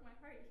it broke my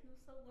heart. He was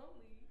so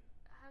lonely.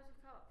 How's it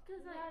felt? He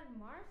Because, like, had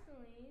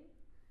Marceline.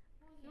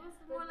 he was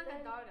But more like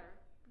a then- daughter.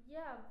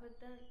 Yeah, but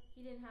then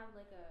he didn't have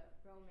like a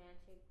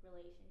romantic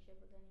relationship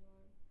with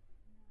anyone.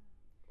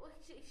 Well,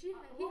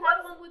 he what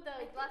had was- one with the I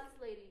think- glasses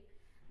lady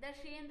that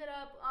she ended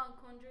up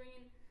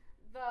conjuring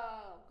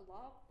the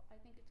glob. I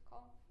think it's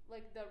called.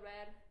 Like the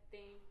red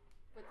thing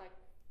with like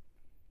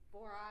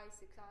 4 eyes,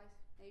 6 eyes,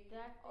 maybe.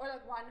 Or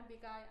like one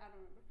big eye, I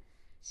don't remember.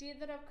 She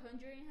ended up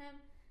conjuring him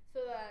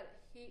so that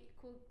he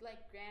could like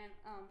grant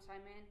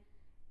Simon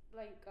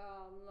like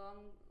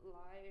long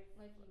life,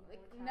 like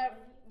never,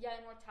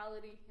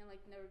 immortality, and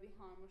like never be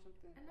harmed or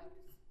something like And that.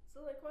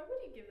 so like, why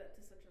would he give that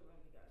to such a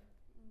lonely guy?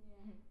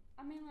 Yeah.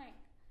 I mean, like,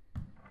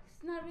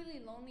 he's not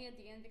really lonely at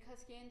the end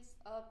because he ends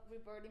up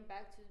reverting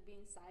back to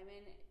being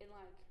Simon, and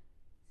like,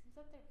 seems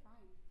like they're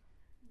fine.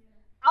 Yeah.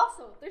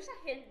 Also, there's a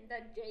hint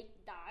that Jake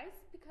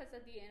dies because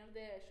at the end of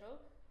the show,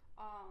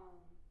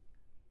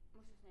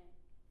 what's his name?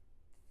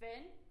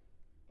 Finn.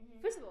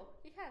 First of all,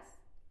 he has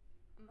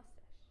a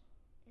mustache.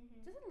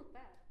 Doesn't look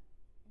bad.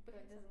 But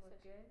it doesn't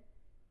look good.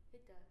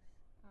 It does.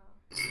 Oh.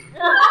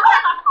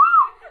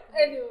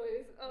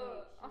 Anyways,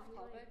 Wait, off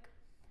topic.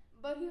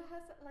 But he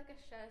has like a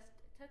chest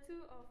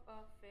tattoo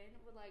of Finn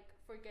with like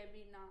 "Forget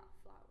Me Not"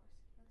 flowers.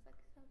 It's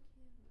like so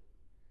cute.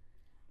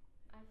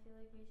 I feel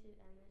like we should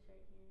end this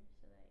right here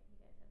so that you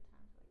guys have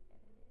time to like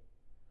edit it.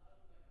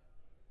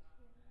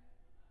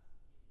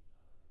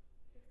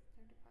 It's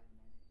 35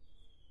 minutes.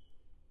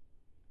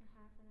 A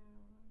half an hour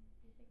long.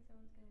 Do you think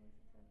someone's gonna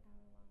listen to an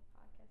hour long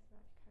podcast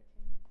about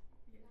cartoons?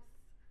 Yes.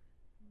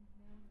 No. You're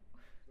gonna have to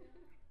cut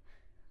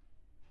that.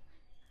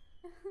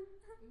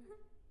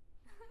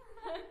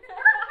 Okay.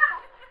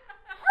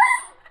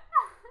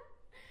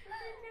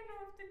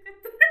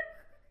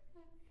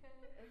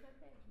 It's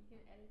okay. You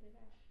can edit it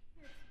out.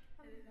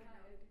 Edit it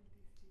out.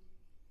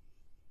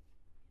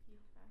 You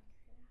factor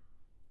it out.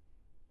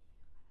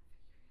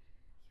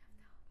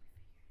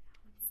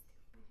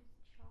 We just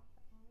chop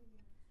the audio.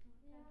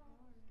 It's not that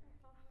hard. It's not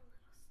that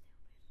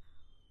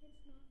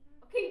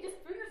Okay, just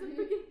finish the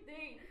freaking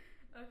thing.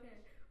 Okay.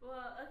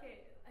 Well,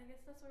 okay. I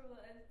guess that's where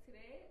we'll end it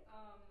today.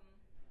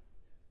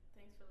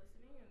 Thanks for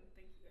listening, and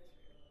thank you guys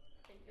for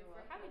Thank you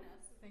for having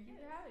us. Thank you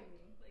for having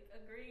me. like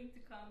agreeing to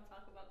come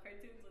talk about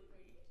cartoons with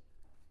me.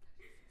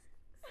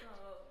 So,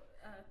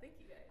 thank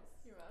you guys.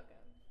 You're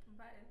welcome.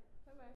 Bye. Bye bye.